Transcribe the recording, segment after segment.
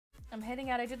I'm heading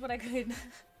out. I did what I could.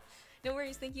 No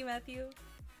worries. Thank you, Matthew.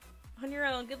 On your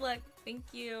own. Good luck. Thank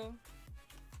you.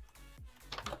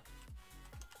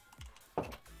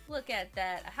 Look at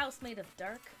that. A house made of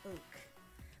dark oak.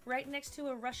 Right next to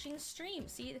a rushing stream.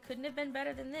 See, it couldn't have been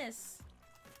better than this.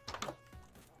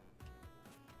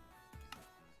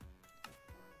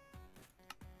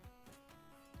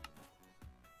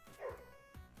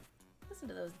 Listen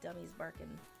to those dummies barking.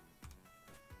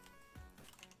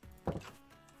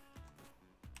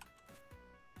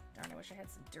 Darn, I wish I had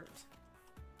some dirt.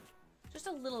 Just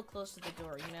a little close to the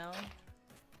door, you know?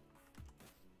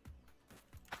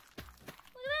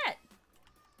 Look at that!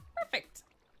 Perfect!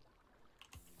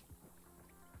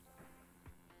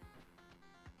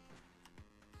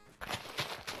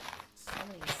 So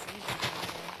many seeds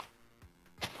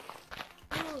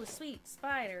in there. Ooh, sweet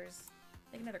spiders.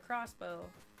 Make another crossbow.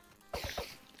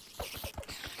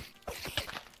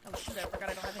 Oh shoot, I forgot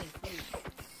I don't have any food.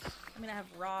 I mean, I have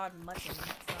raw mutton.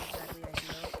 That's not exactly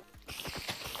ideal.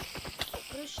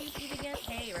 What do sheep eat again?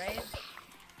 Hay, right?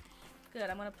 Good,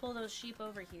 I'm gonna pull those sheep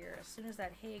over here as soon as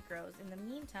that hay grows. In the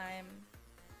meantime,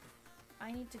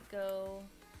 I need to go...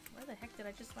 Where the heck did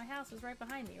I just... My house was right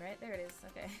behind me, right? There it is.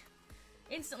 Okay.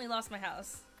 Instantly lost my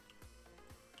house.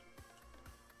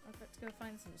 Let's go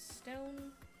find some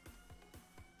stone.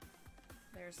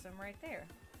 There's some right there.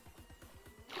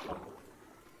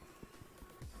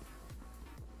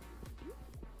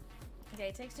 Okay,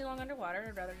 it takes too long underwater.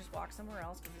 I'd rather just walk somewhere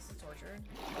else because this is torture.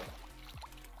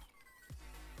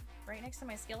 Right next to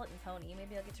my skeleton pony.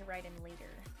 Maybe I'll get to ride him later.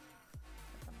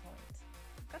 At some point.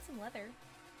 Got some leather.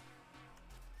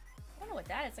 I don't know what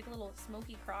that is. It's like a little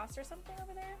smoky cross or something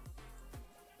over there.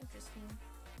 Interesting.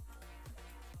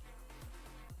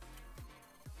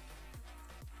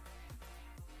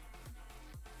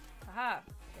 Aha!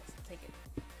 Yes, I'll take it.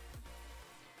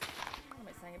 What am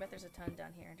I saying? I bet there's a ton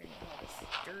down here underneath all this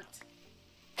dirt.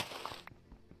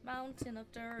 Mountain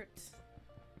of dirt.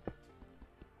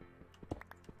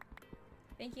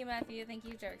 Thank you, Matthew. Thank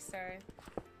you, Jerkstar.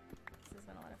 This has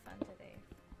been a lot of fun today.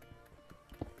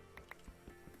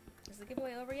 Is the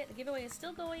giveaway over yet? The giveaway is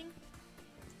still going.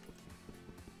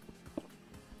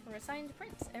 For a signed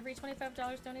print. Every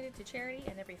 $25 donated to charity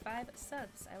and every 5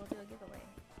 subs, I will do a giveaway.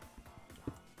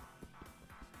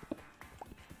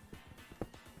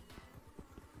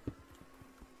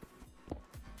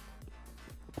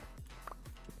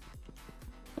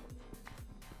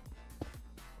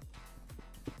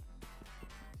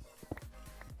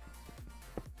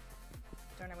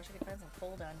 Darn, I wish I could find some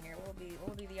coal down here. What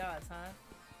will be the odds, huh?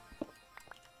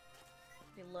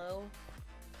 Be low.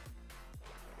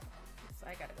 So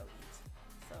I gotta go eat.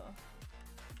 So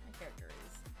my character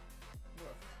is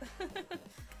woof.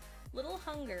 Little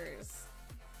hungers.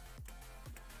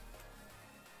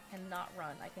 And not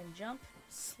run. I can jump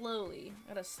slowly.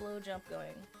 Got a slow jump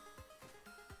going.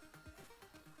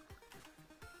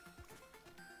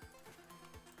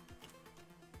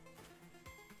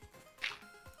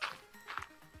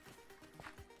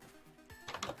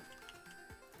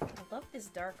 I love this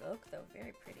dark oak though,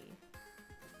 very pretty.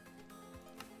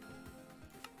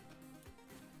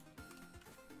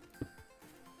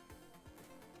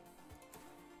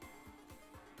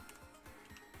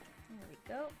 There we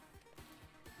go.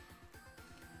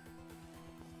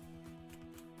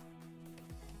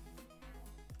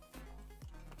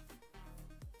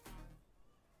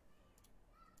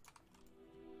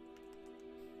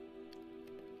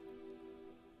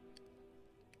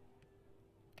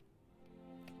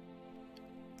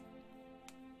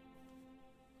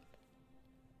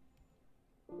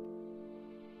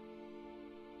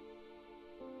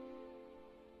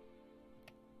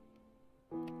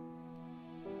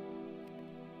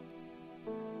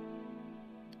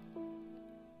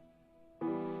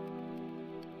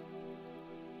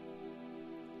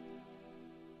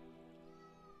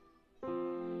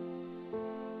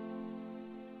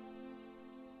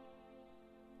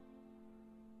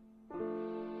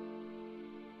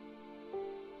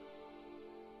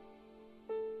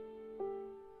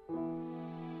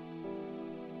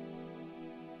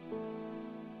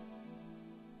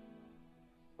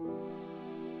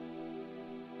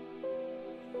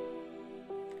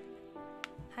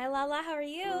 Hi Lala, how are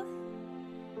you?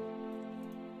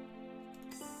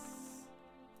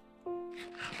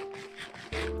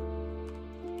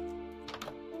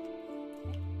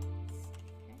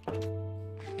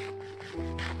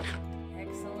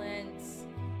 Excellent.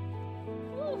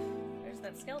 Whew. There's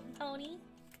that skeleton pony.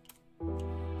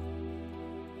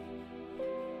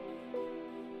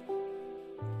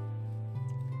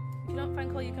 If you don't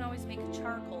find coal, you can always make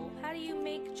charcoal. How do you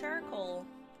make charcoal?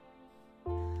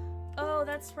 Oh,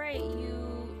 that's right.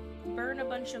 You burn a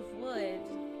bunch of wood.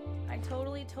 I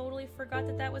totally forgot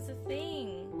that that was a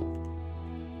thing.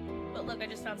 But look, I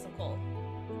just found some coal.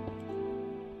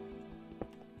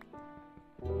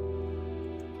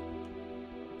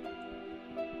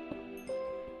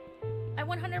 I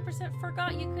 100%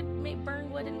 forgot you could burn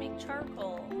wood and make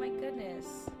charcoal. Oh my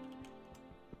goodness.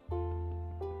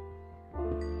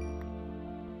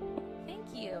 Thank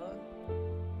you.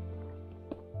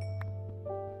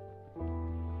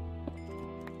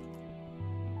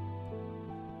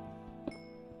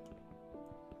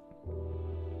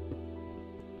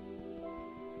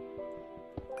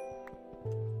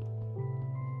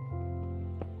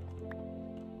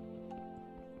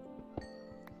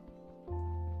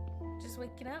 Just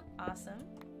waking up. Awesome.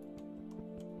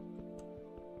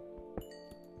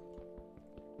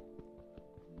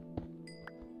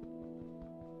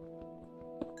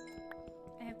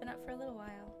 I have been up for a little while.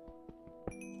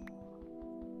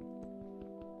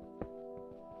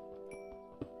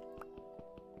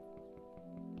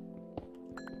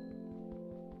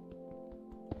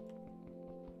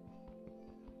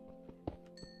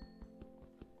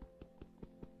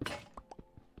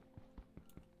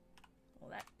 Well,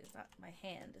 that is not, my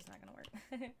hand is not gonna work.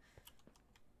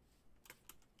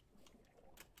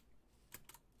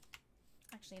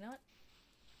 Actually, you know what?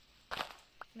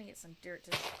 I'm gonna get some dirt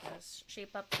to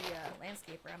shape up the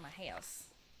landscape around my house.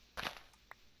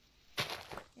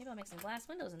 Maybe I'll make some glass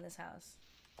windows in this house.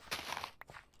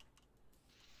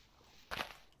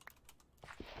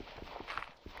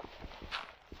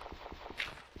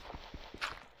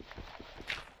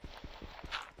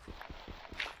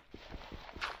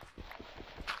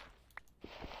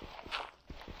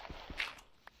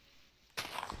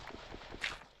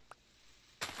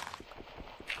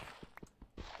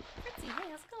 Fritzy, hey,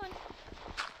 how's it going?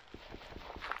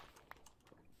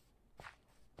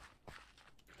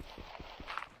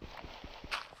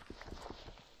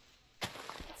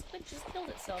 That squid just killed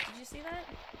itself. Did you see that?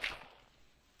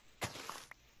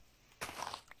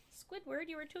 Squidward,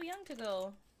 you were too young to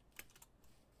go.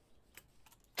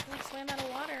 You like swam out of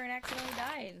water and accidentally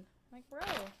died. Like, bro.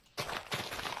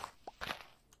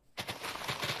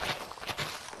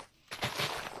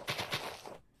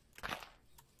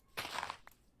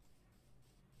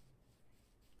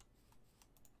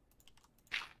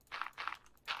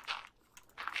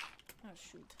 Oh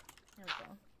shoot. There we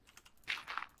go.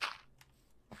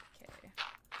 Okay.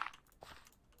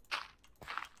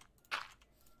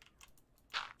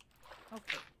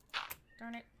 Okay.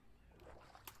 Darn it.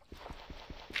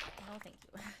 No, thank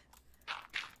you.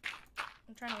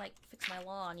 I'm trying to like fix my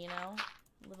lawn, you know?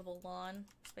 Livable lawn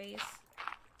space.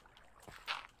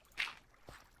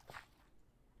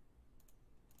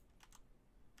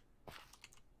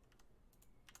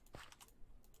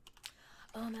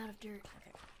 Oh, I'm out of dirt.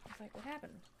 Okay. I was like, what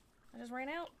happened? I just ran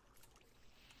out.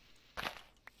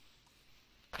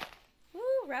 Woo!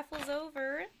 Raffle's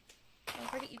over. Don't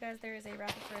forget, you guys, there is a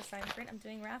raffle for a sign print. I'm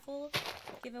doing raffle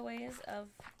giveaways of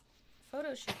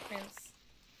photo shoot prints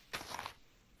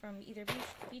from either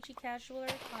Beachy Casual or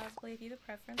Cosplay. If you have a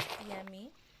preference, DM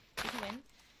me if you win.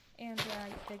 And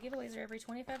the giveaways are every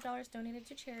 $25 donated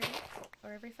to charity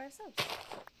or every 5 subs.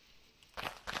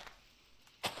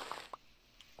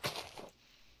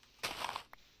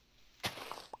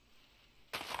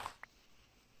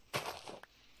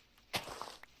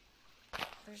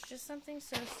 There's just something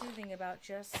so soothing about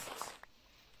just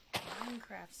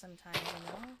Minecraft sometimes, you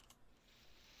know?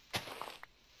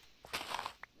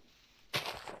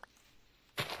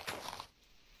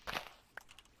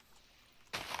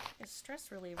 It's stress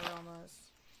reliever almost.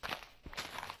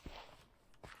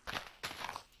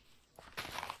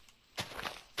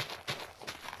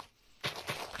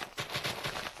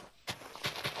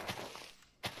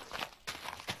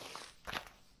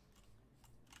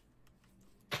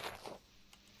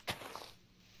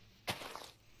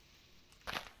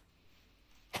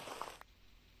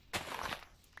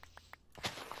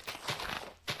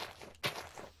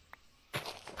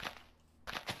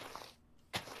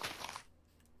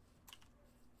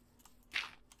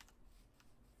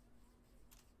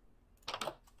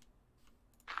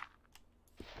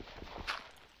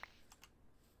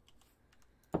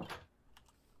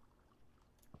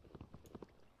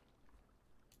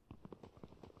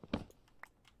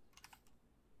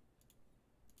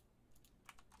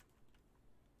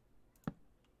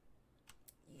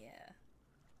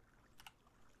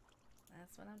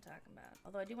 That's what I'm talking about.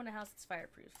 Although I do want a house that's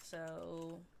fireproof,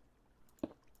 so...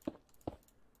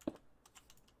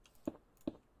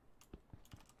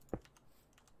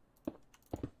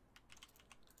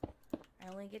 I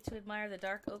only get to admire the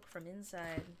dark oak from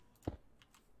inside.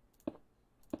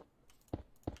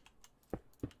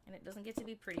 It doesn't get to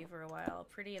be pretty for a while. I'll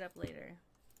pretty it up later.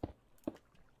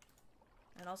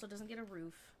 It also doesn't get a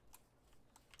roof.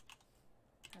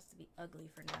 It has to be ugly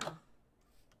for now.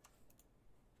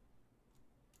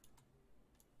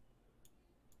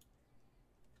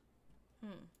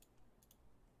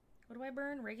 What do I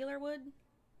burn? Regular wood?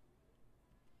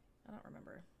 I don't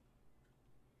remember.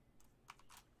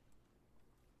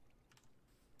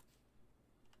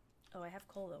 Oh, I have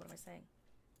coal though. What am I saying?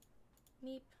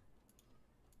 Meep.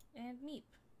 And meep.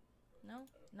 No,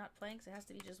 not planks. It has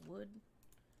to be just wood.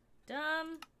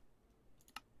 Dumb.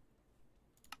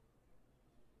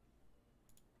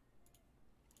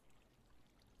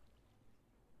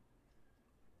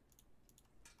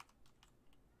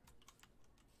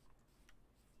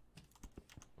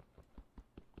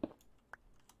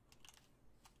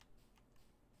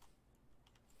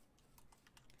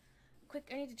 Quick,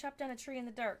 I need to chop down a tree in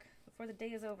the dark before the day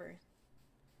is over.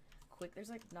 Quick, there's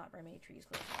like not very many trees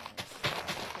close around here, so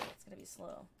okay, it's gonna be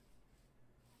slow.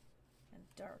 And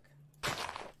dark.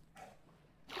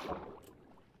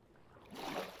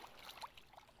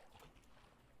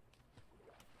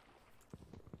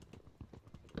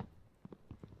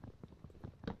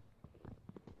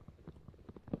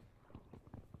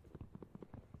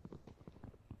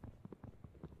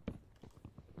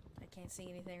 I can't see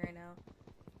anything right now.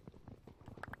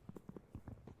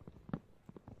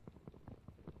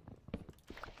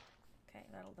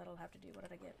 That'll have to do. What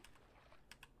did I get?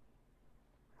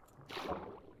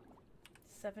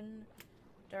 7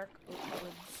 dark oak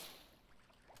woods.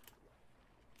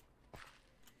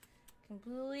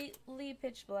 Completely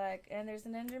pitch black, and there's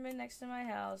an Enderman next to my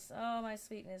house. Oh, my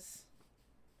sweetness.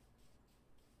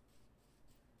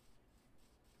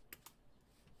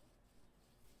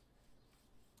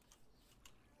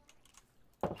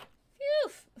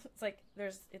 Phew! It's like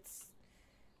it's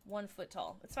 1 foot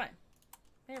tall. It's fine.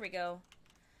 There we go.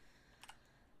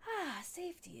 Ah,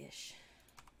 safety-ish.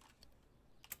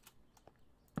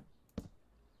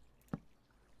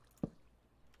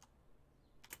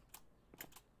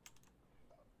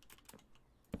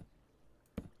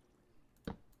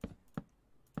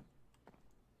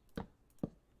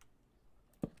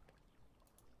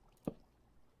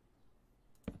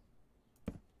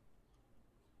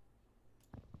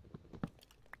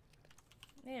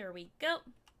 There we go.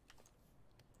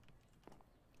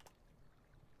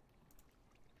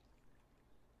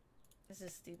 This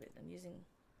is stupid. I'm using...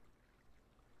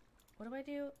 What do I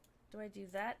do? Do I do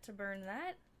that to burn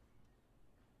that?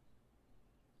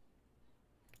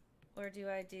 Or do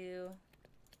I do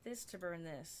this to burn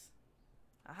this?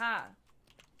 Aha!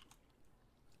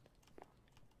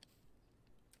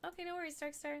 Okay, no worries,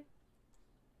 Darkstar.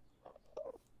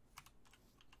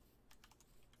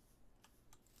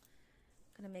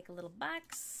 Gonna make a little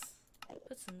box.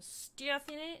 Put some stuff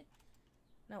in it.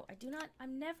 No, I do not.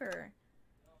 I'm never...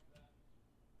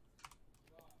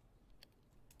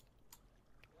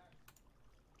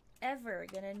 ever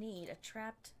gonna need a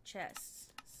trapped chest.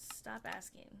 Stop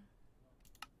asking.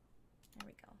 There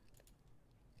we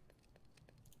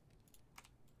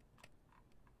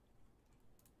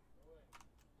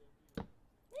go.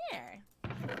 There.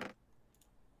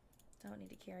 Don't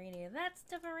need to carry any of that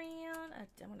stuff around.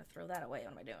 I'm gonna throw that away.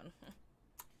 What am I doing?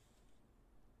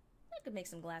 I could make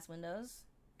some glass windows.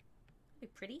 Be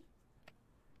pretty.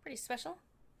 Pretty special.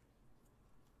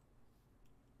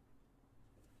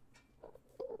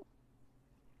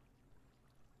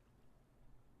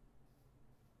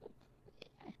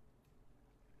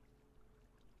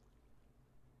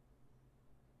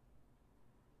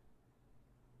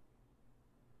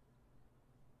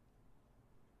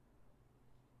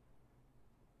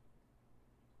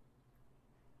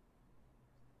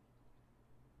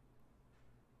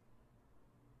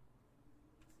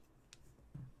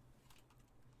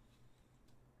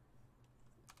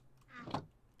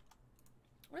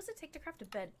 What does it take to craft a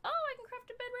bed? Oh, I can craft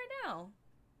a bed right now.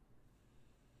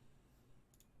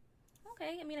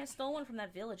 Okay, I mean, I stole one from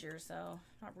that villager, so I'm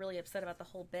not really upset about the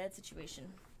whole bed situation.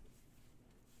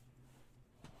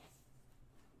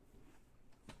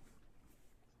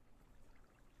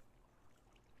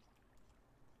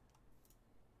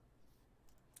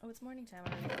 Oh, it's morning time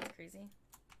already. That's crazy.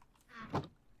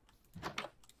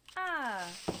 Ah!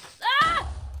 Ah!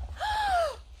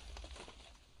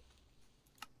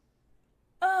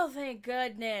 Oh, thank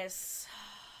goodness.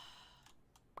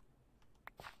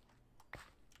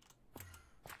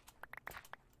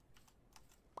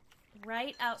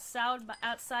 Right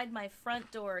outside my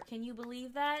front door. Can you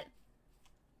believe that?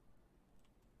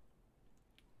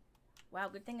 Wow,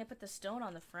 good thing I put the stone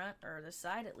on the front, or the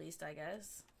side at least, I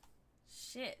guess.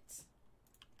 Shit.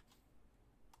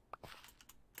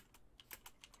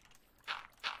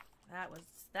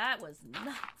 That was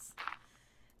nuts.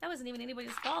 That wasn't even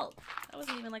anybody's fault. That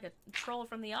wasn't even like a troll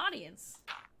from the audience.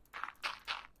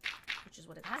 Which is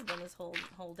what it has been this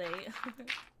whole day.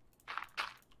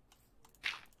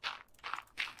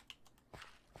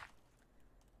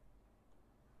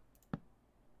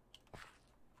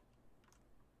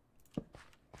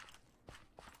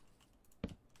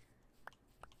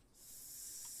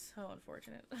 So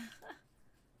unfortunate.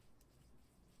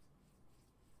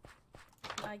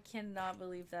 I cannot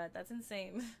believe that. That's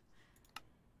insane.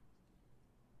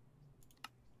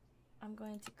 I'm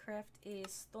going to craft a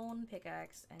stone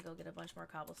pickaxe and go get a bunch more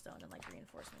cobblestone and like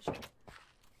reinforcement shit.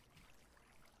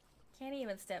 Can't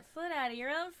even step foot out of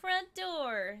your own front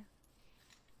door.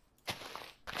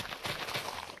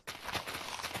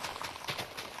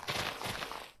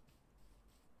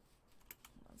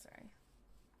 I'm sorry.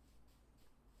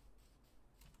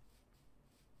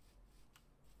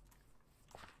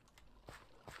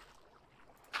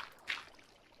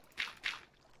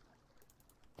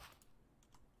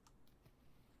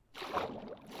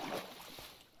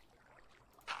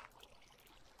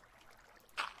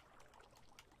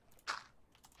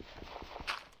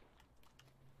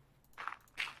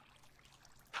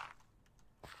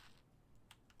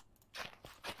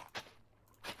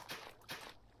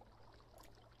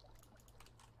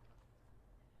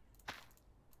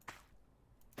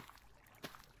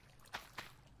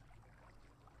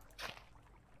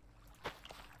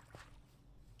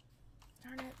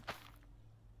 Darn it.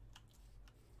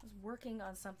 I was working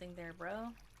on something there, bro.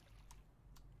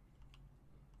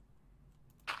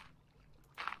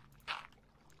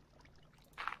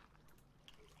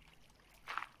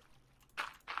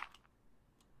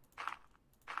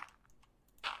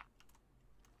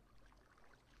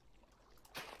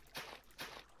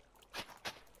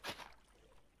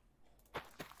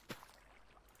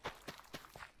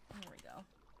 There we go.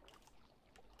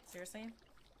 Seriously?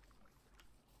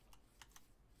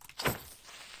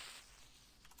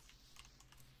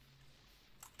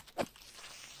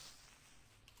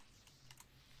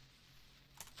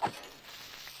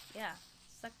 Yeah,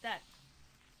 suck that,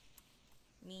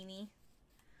 meanie.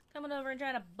 Coming over and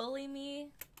trying to bully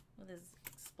me with his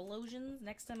explosions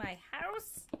next to my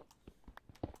house.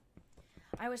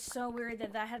 I was so worried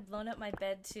that that had blown up my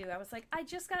bed too. I was like, I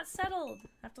just got settled. I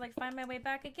have to like find my way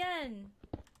back again.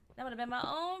 That would have been my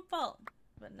own fault.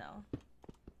 But no.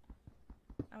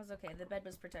 I was okay. The bed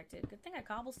was protected. Good thing I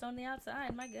cobblestoned the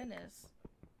outside. My goodness.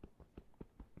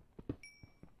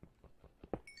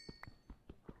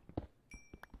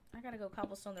 I gotta go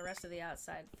cobblestone the rest of the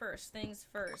outside. First things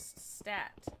first.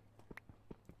 Stat.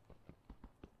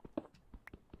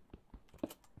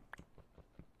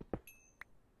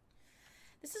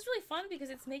 This is really fun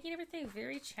because it's making everything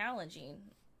very challenging.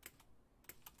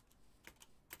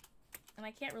 And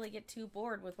I can't really get too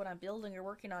bored with what I'm building or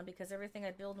working on because everything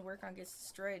I build and work on gets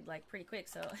destroyed like pretty quick,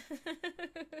 so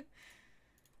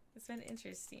it's been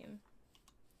interesting.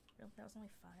 Really? That was only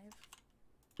 5?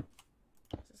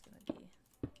 This is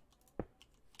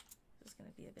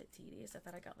gonna be a bit tedious. I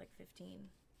thought I got like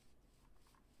 15.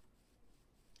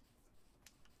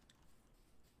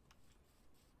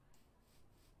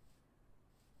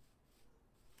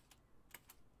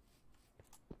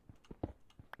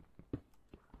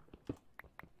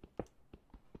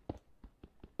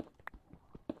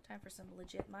 Time for some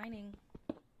legit mining.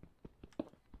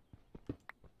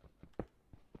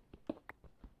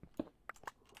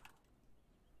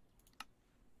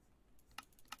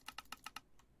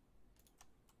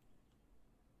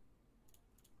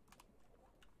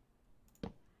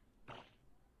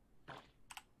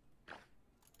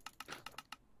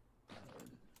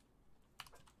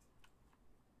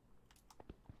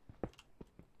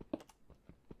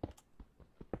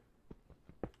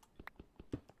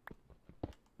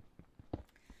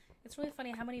 It's really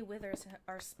funny how many withers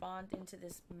are spawned into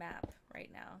this map right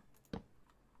now.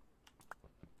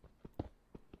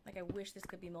 Like, I wish this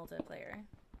could be multiplayer.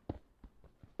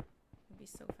 It'd be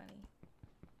so funny.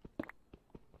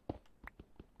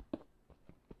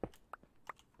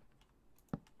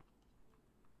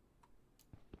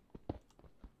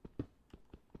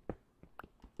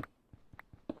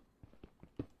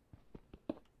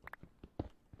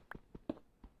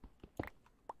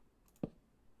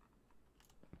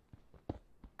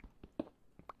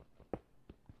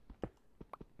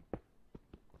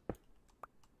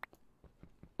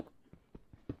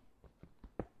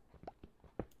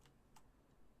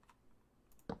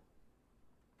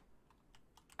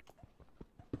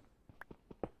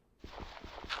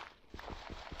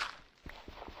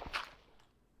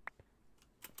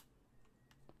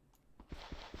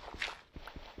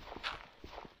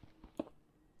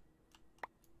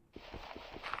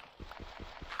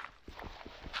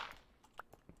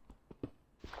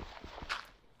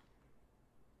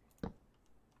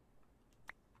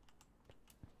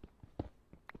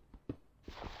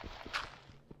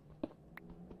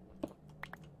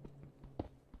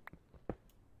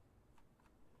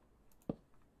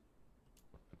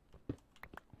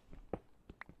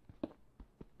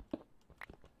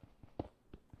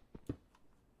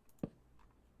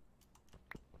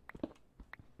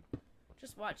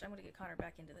 Just watch. I'm gonna get Connor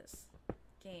back into this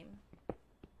game.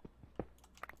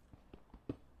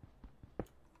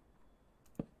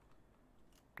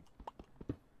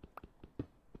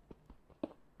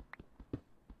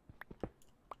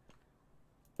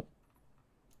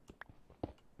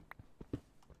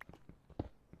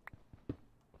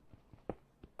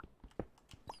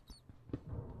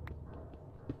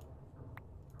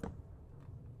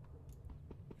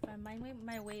 If I find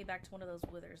my way back to one of those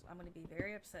withers, I'm gonna be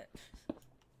very upset.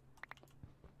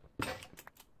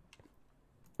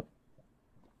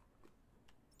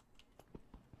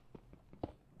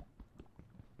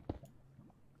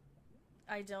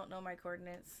 I don't know my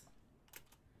coordinates.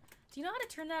 Do you know how to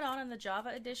turn that on in the Java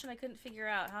edition? I couldn't figure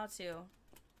out how to.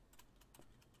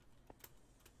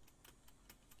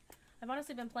 I've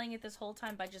honestly been playing it this whole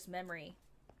time by just memory.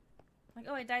 Like,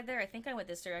 oh, I died there. I think I went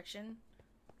this direction.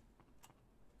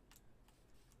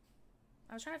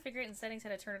 I was trying to figure it in settings how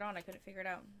to turn it on. I couldn't figure it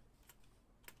out.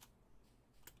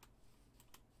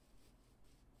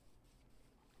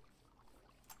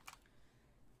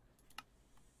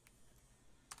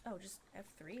 Oh, just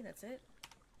F3, that's it?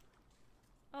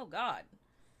 Oh, God.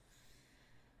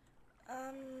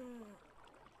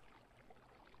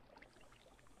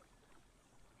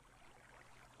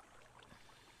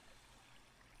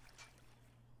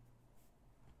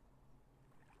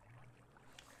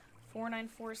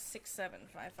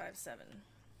 494675557.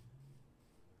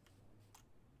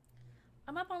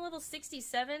 I'm up on level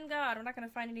 67? God, I'm not going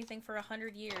to find anything for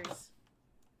 100 years.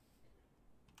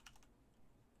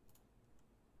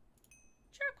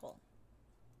 Charcoal.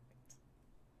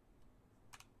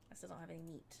 I still don't have any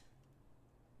meat.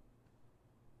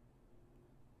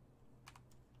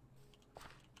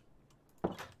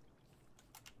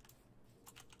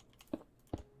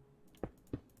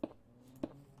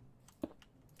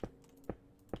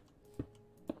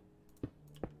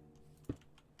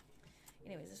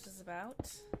 Anyways, this is about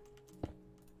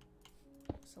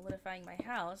solidifying my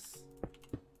house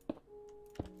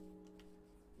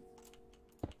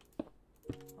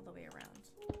all the way around.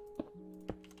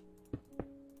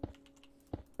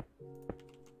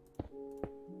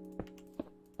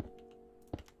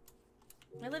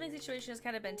 My living situation has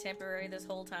kind of been temporary this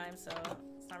whole time, so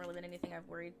it's not really been anything I've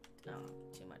worried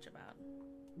too much about.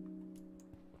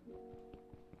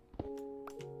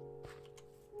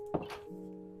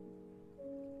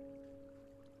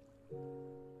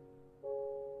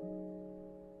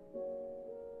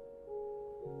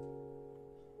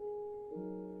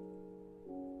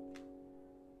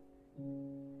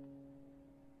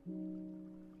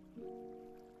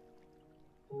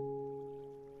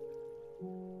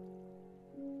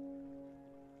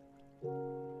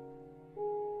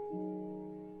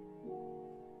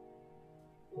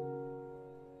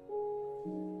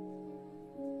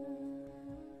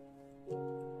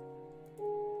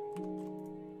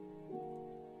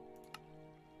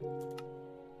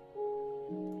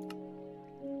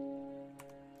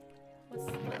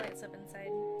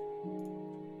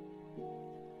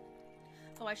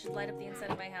 I should light up the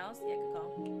inside of my house? Yeah, good call.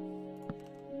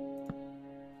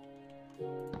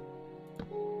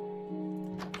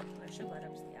 I should light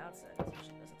up the outside so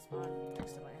she doesn't spawn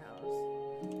next to my house.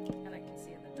 And I can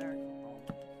see in the dark from all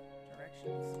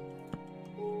directions.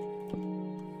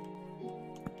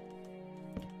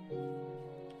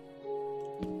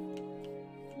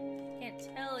 Can't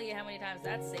tell you how many times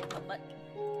that saved my butt.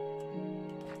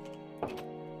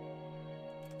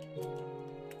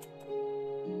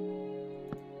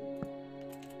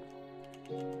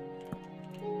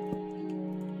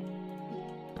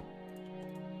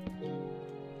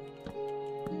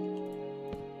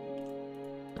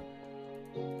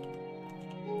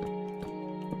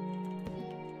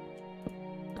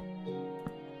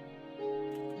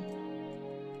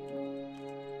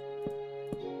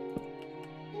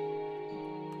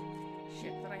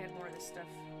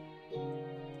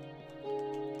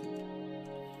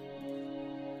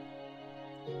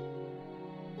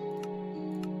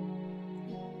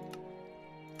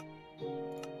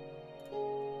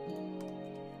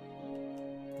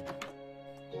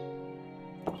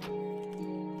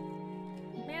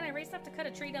 To cut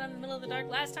a tree down in the middle of the dark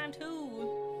last time too.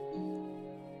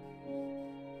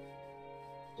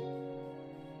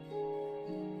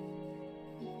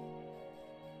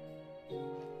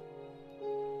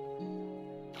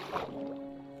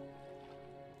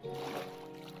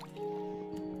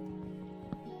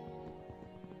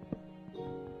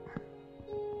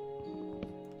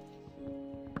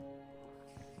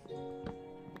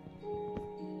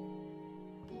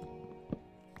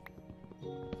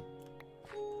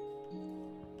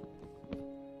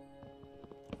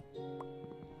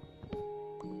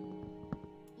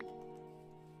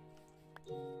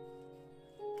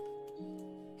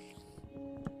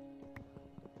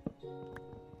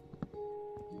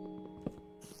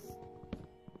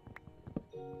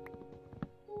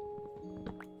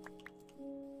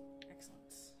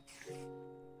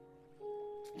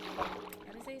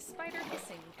 spider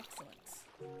hissing. Excellent.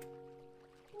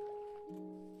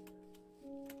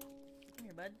 Come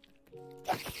here, bud.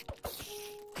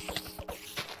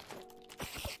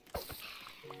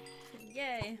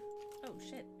 Yay. Oh,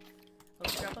 shit.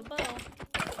 Let's drop a bow.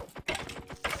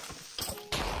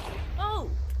 Oh!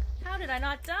 How did I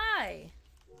not die?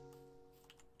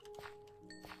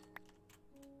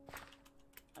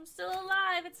 I'm still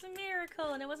alive! It's a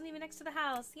miracle! And it wasn't even next to the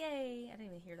house. Yay! I didn't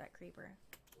even hear that creeper.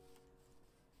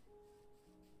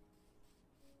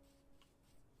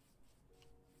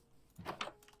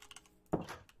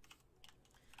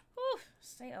 Whew!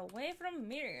 Stay away from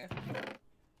me.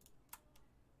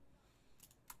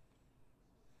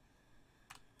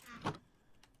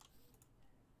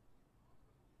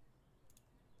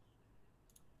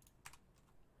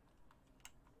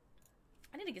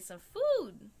 I need to get some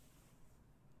food.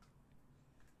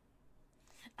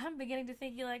 I'm beginning to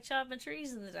think you like chopping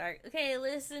trees in the dark. Okay,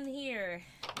 listen here,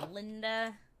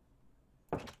 Linda.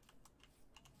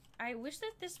 I wish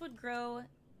that this would grow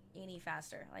any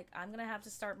faster. Like, I'm gonna have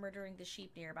to start murdering the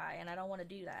sheep nearby, and I don't want to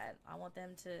do that. I want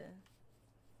them to...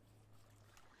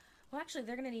 Well, actually,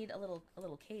 they're gonna need a little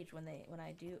cage when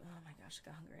I do... Oh my gosh,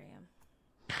 look how hungry I am.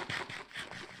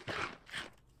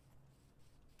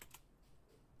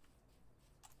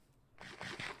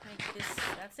 Like this,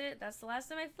 that's it. That's the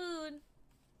last of my food.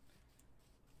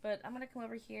 But I'm gonna come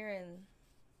over here and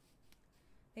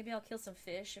maybe I'll kill some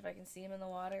fish if I can see them in the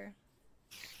water.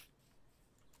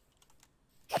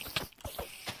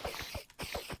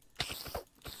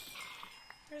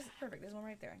 Perfect. There's one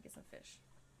right there. Get some fish.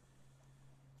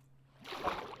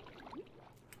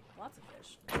 Lots of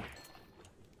fish.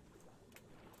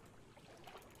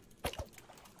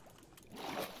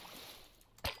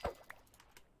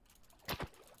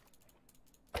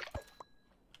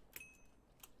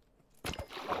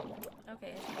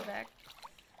 Okay, let's go back.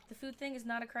 The food thing is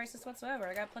not a crisis whatsoever.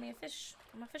 I got plenty of fish.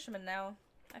 I'm a fisherman now.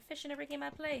 I fish in every game I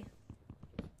play.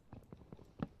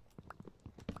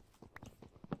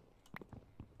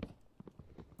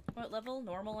 What level?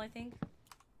 Normal, I think.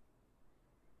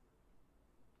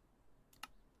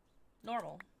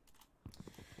 Normal.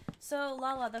 So,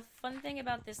 Lala, the fun thing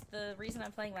about this, the reason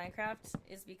I'm playing Minecraft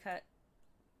is because...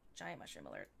 Giant mushroom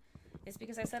alert. Is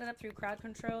because I set it up through crowd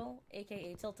control,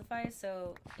 aka Tiltify,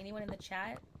 so anyone in the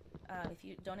chat, if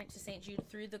you donate to St. Jude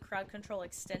through the crowd control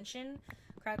extension,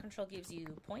 crowd control gives you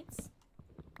points.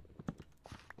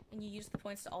 And you use the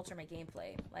points to alter my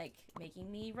gameplay, like making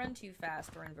me run too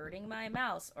fast, or inverting my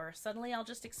mouse, or suddenly I'll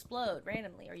just explode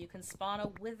randomly, or you can spawn a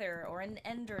wither or an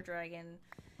ender dragon.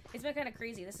 It's been kind of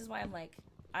crazy. This is why I'm like,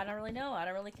 I don't really know. I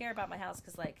don't really care about my house,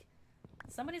 because like,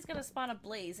 somebody's gonna spawn a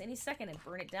blaze any second and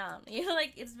burn it down. You know,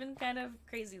 like, it's been kind of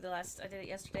crazy the last, I did it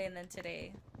yesterday and then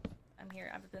today. I'm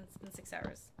here, it's been 6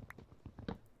 hours.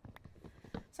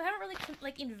 So I haven't really,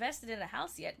 like, invested in a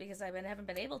house yet because I haven't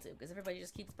been able to, because everybody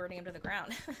just keeps burning them to the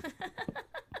ground.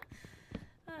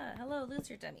 Hello,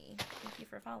 loser dummy. Thank you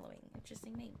for following.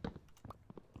 Interesting name.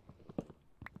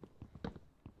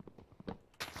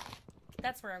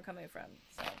 That's where I'm coming from,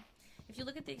 so. If you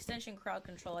look at the extension crowd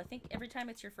control, I think every time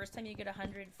it's your first time you get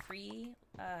 100 free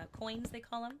coins, they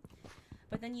call them.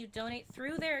 But then you donate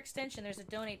through their extension. There's a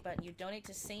donate button. You donate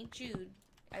to St. Jude.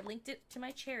 I linked it to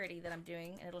my charity that I'm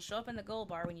doing, and it'll show up in the gold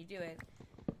bar when you do it.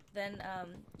 Then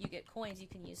you get coins you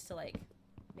can use to, like,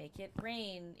 make it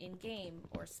rain in-game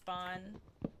or spawn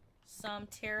some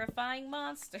terrifying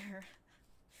monster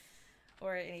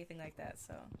or anything like that,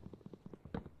 so...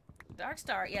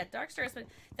 Darkstar, yeah, Darkstar has been...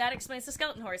 That explains the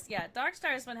skeleton horse. Yeah,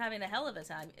 Darkstar has been having a hell of a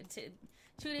time. 2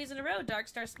 days in a row,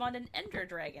 Darkstar spawned an ender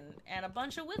dragon and a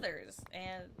bunch of withers,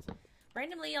 and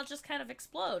randomly I'll just kind of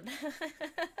explode.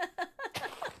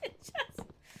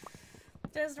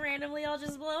 just randomly I'll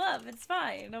just blow up. It's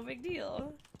fine, no big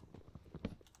deal.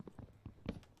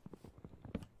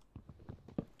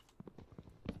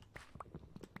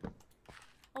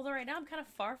 Although right now I'm kind of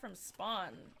far from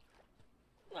spawn.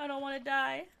 I don't want to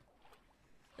die.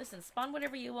 Listen, spawn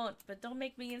whatever you want, but don't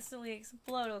make me instantly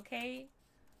explode, okay?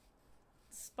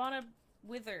 Spawn a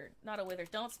wither. Not a wither.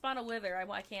 Don't spawn a wither.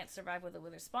 I can't survive with a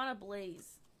wither. Spawn a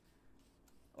blaze.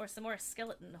 Or some more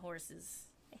skeleton horses.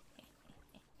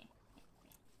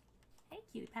 Hey,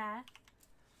 cute pie.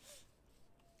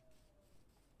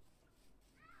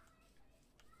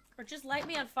 Or just light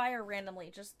me on fire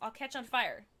randomly. I'll catch on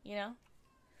fire, you know?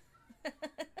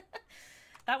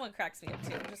 That one cracks me up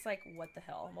too. I'm just like, what the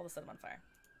hell? I'm all of a sudden on fire.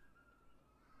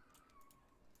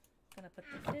 Gonna put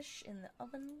the fish in the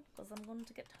oven because I'm going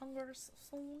to get hungry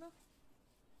soon.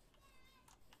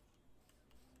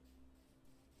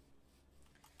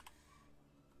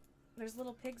 There's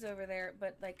little pigs over there,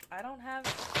 but like I don't have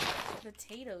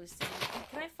Potato seeds.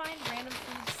 Can I find random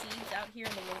food seeds out here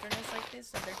in the wilderness like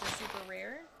this and they're just super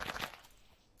rare?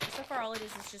 So far all it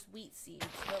is just wheat seeds,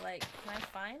 but like, can I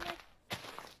find like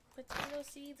potato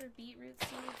seeds or beetroot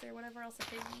seeds or whatever else a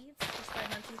pig eats just by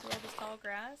hunting through all this tall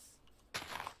grass?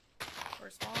 Or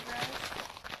small grass?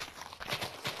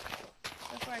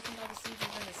 So far I think all the seeds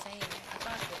have been the same.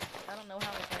 I don't know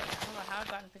how I've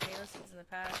gotten potato seeds in the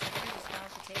past. I think I just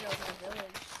found potatoes in a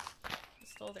village.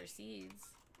 Just stole their seeds.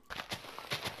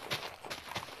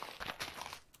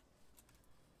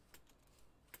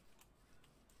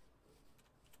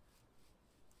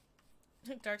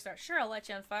 Darkstar, sure, I'll let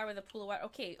you on fire with a pool of water.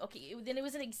 Okay, then it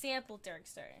was an example,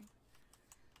 Darkstar.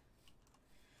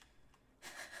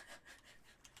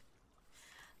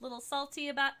 Little salty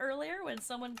about earlier when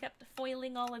someone kept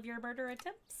foiling all of your murder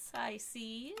attempts. I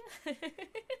see.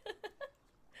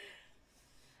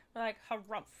 Like,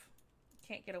 harumph.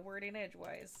 Can't get a word in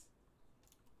edgewise.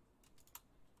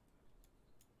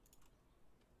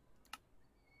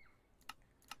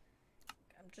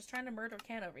 I'm just trying to murder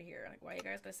Ken over here. Like, why you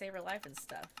guys gotta save her life and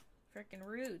stuff? Freaking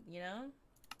rude, you know?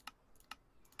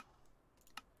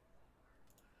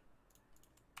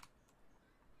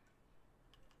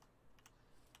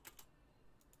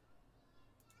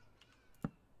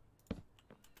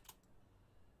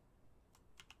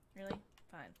 Really?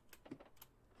 Fine.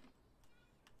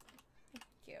 Thank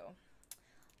you.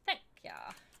 Thank ya.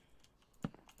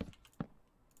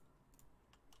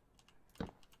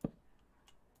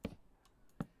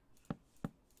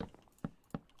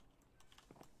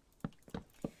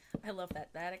 I love that.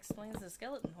 That explains the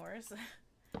skeleton horse.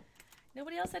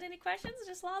 Nobody else had any questions?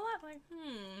 Just Lala? I'm like,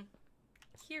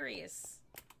 curious.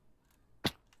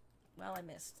 Well, I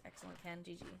missed. Excellent, Ken.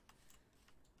 GG.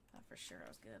 Thought for sure I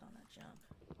was good on that jump.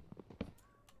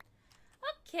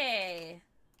 Okay.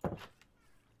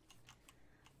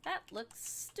 That looks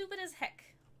stupid as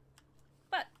heck.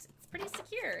 But it's pretty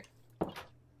secure.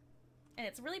 And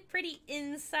it's really pretty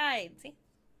inside. See?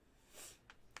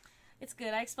 It's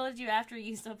good. I exploded you after you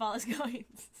used up all his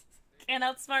coins. Can't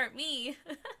outsmart me.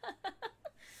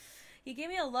 You gave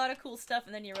me a lot of cool stuff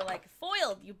and then you were like,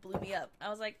 foiled! You blew me up. I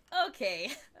was like,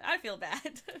 okay. I feel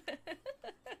bad.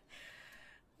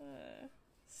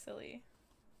 Silly.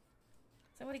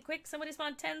 Somebody quick, somebody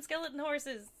spawn 10 skeleton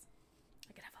horses.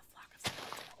 I could have a flock of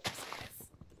skeleton horses.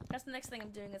 That's the next thing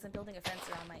I'm doing is I'm building a fence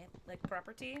around my, like,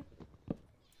 property.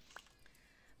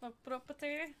 My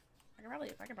property. I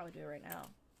can probably do it right now.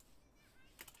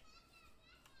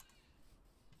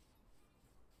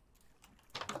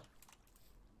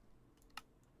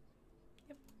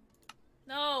 Yep.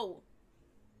 No!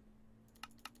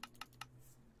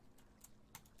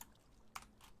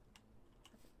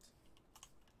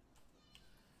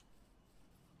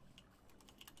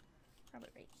 Probably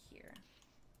right here.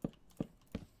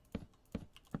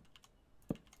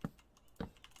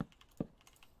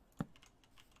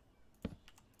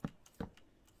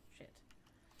 Shit.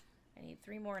 I need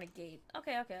 3 more and a gate.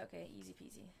 Okay. Easy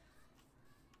peasy.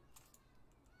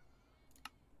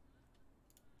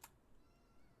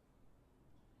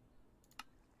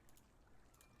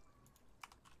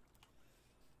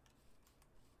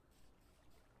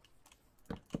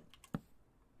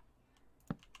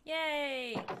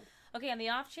 Yay! Okay, on the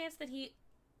off chance that he...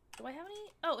 Do I have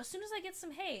any? Oh, as soon as I get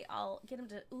some hay, I'll get him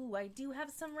to... Ooh, I do have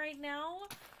some right now.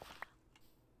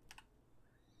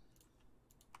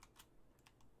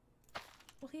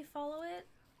 Will he follow it?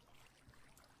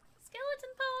 Skeleton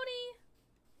pony!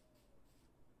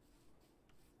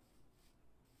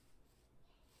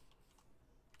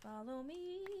 Follow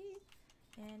me,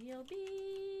 and you'll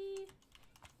be...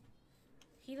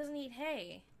 He doesn't eat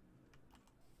hay.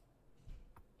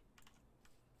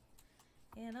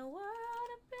 In a world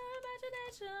of pure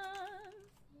imagination.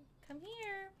 Come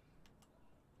here.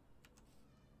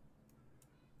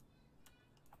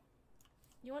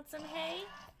 You want some hay?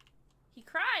 He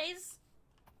cries.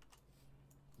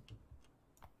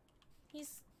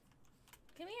 He's...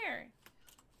 Come here.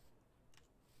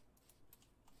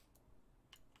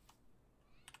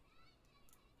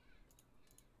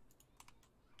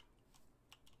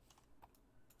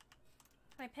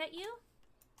 Can I pet you?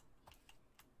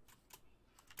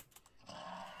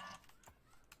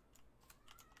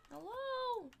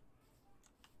 Hello?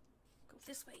 Go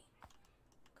this way.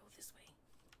 Go this way.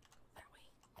 Go that way.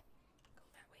 Go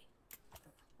that way.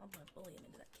 I'm gonna bully him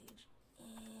into that cage.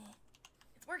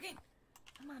 It's working!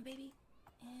 Come on, baby.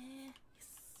 Yes.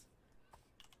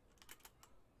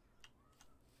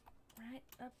 Right,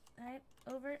 up, right,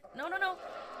 over. No.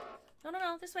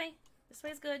 No, this way. This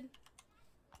way's good.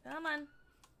 Come on.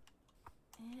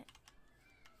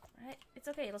 Alright, it's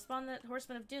okay. It'll spawn the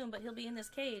Horseman of Doom, but he'll be in this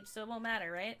cage, so it won't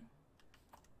matter, right?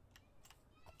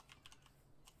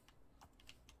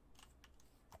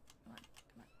 Come on,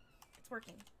 come on. It's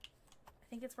working. I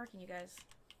think it's working, you guys.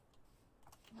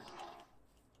 Come on.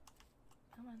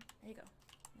 Come on. There you go.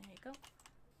 There you go.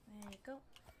 There you go.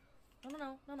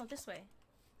 No, this way.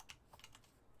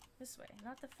 This way.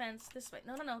 Not the fence. This way.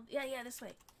 No. Yeah, this way.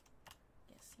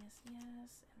 Yes. And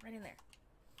right in there.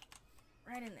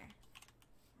 Right in there.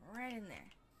 Right in there.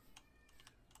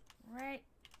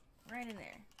 Right in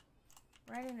there.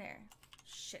 Right in there.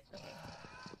 Shit. Okay.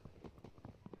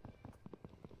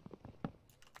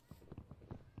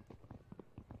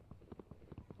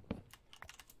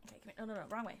 Okay, come here.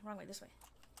 No. Wrong way. This way.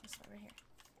 This way, right here.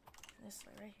 This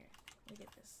way, right here. Look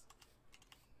at this.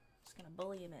 Just gonna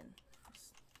bully him in.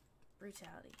 Just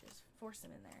brutality. Just force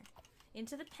him in there.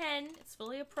 Into the pen. It's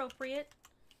fully appropriate.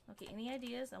 Okay, any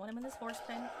ideas? I want him in this horse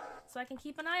pen so I can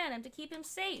keep an eye on him to keep him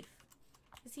safe.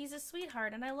 Because he's a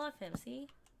sweetheart and I love him, see?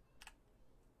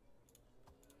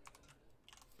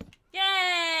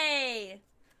 Yay!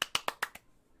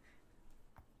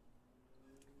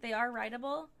 They are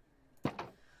rideable.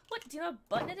 What? Do you know what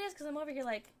button it is? Because I'm over here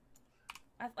like...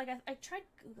 I tried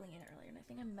Googling it earlier and I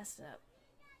think I messed it up.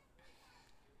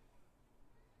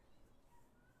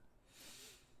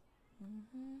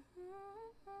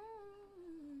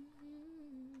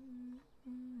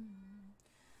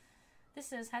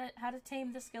 This is how to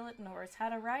tame the skeleton horse, how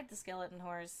to ride the skeleton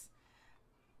horse.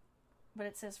 But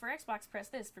it says for Xbox, press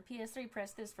this. For PS3,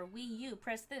 press this. For Wii U,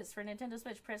 press this. For Nintendo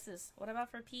Switch, press this. What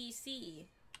about for PC?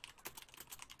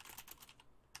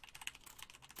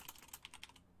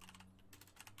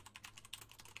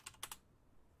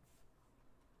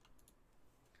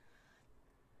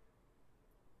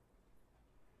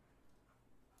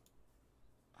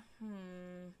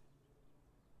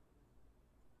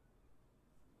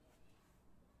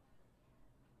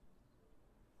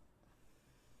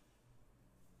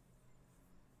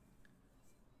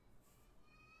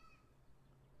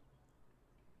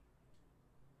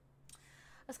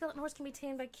 A skeleton horse can be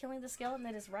tamed by killing the skeleton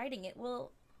that is riding it.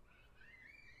 Well,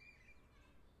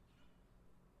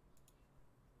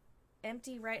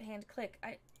 empty right hand click.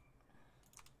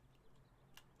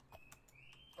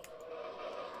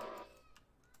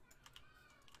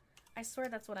 I swear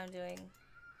that's what I'm doing.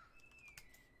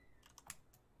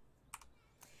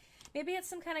 Maybe it's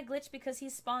some kind of glitch because he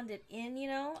spawned it in, you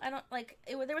know? I don't, like,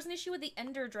 there was an issue with the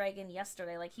Ender Dragon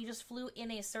yesterday. Like, he just flew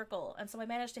in a circle, and so I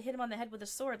managed to hit him on the head with a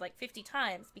sword, like, 50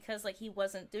 times, because, like, he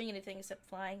wasn't doing anything except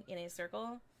flying in a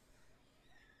circle.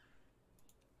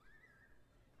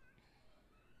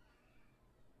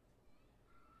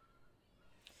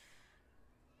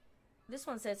 This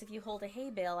one says if you hold a hay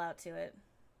bale out to it.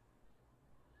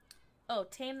 Oh,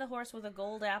 tame the horse with a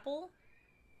gold apple?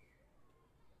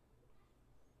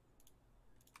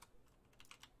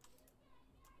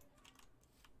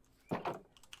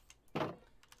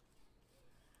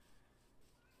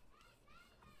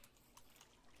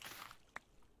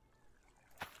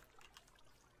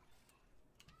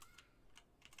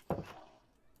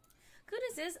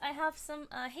 Is I have some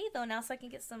hay though now, so I can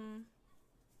get some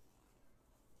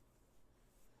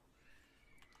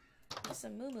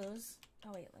moo-moos.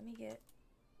 Oh wait, let me get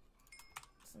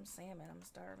some salmon. I'm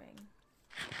starving.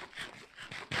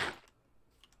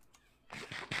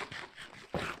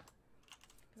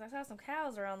 Because I saw some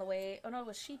cows around the way. Oh no, it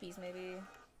was sheepies maybe.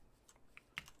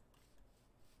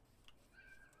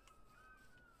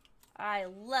 I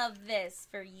love this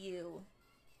for you.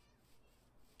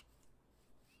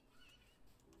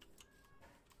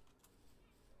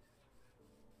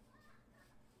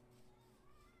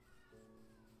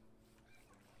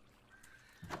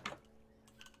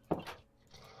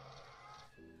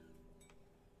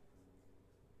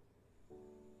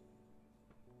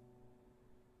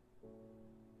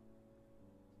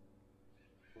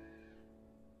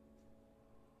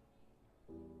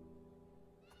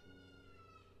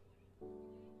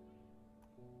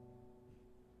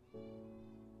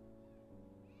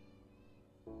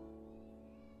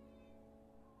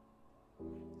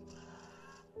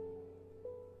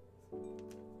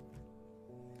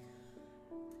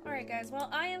 Alright guys, well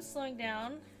I am slowing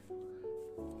down.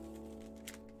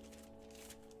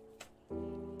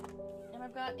 And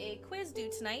I've got a quiz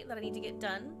due tonight that I need to get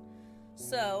done.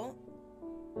 So,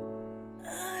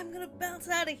 I'm gonna bounce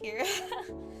out of here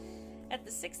at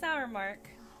the 6-hour mark.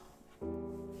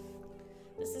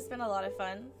 This has been a lot of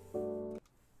fun.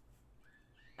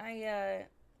 I've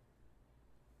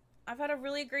had a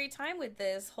really great time with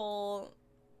this whole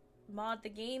mod the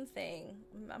game thing.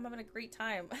 I'm having a great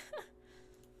time.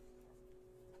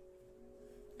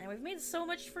 And We've made so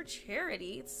much for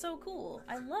charity. It's so cool.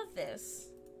 I love this.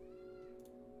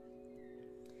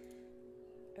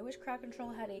 I wish Crowd Control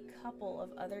had a couple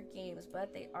of other games,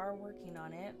 but they are working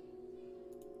on it.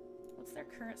 What's their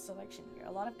current selection here?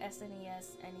 A lot of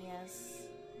SNES, NES.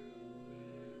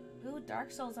 Ooh,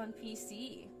 Dark Souls on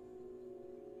PC.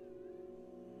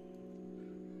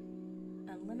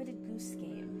 Unlimited Goose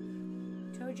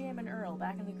Game. Toe Jam and Earl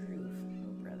back in the groove.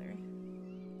 Oh, brother.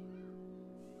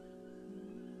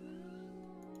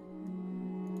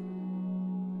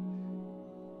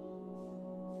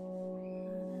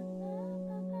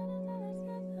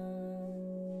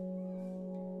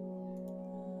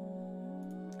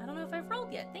 I don't know if I've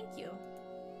rolled yet. Thank you.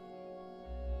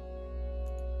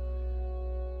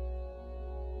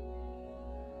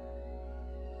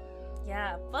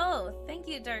 Yeah, both. Thank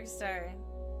you, Darkstar.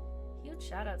 Huge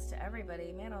shoutouts to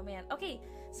everybody. Man, oh man. Okay,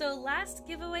 so last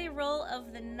giveaway roll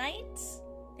of the night.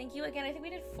 Thank you again. I think we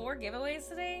did 4 giveaways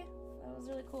today. That was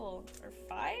really cool. Or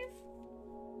 5?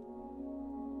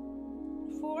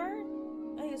 4?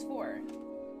 I think it's 4.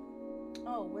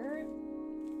 Oh, where?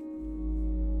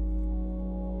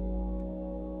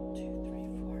 2,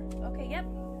 3, 4. Okay, yep.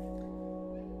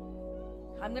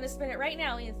 I'm gonna spin it right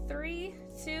now in 3,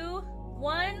 2,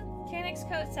 1. Kenz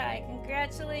coat tie.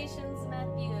 Congratulations,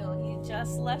 Matthew. He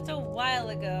just left a while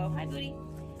ago. Hi, Booty.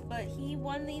 But he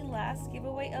won the last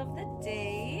giveaway of the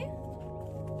day.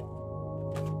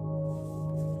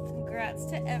 Congrats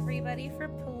to everybody for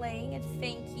playing and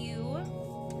thank you.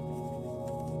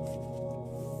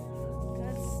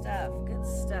 Good stuff. Good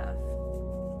stuff.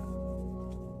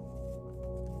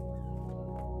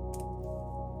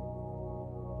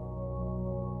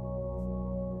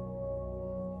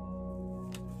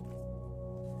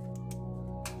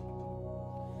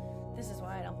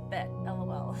 Bet,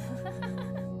 lol.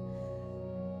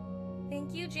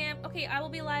 Thank you, Jam. Okay, I will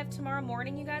be live tomorrow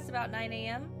morning, you guys, about 9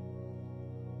 a.m.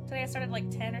 Today I started like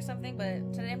 10 or something,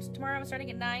 but tomorrow I'm starting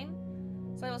at 9.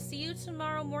 So I will see you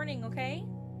tomorrow morning, okay?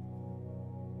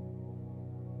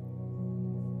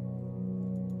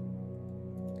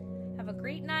 Have a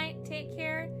great night. Take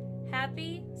care.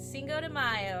 Happy Cinco de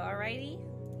Mayo, alrighty?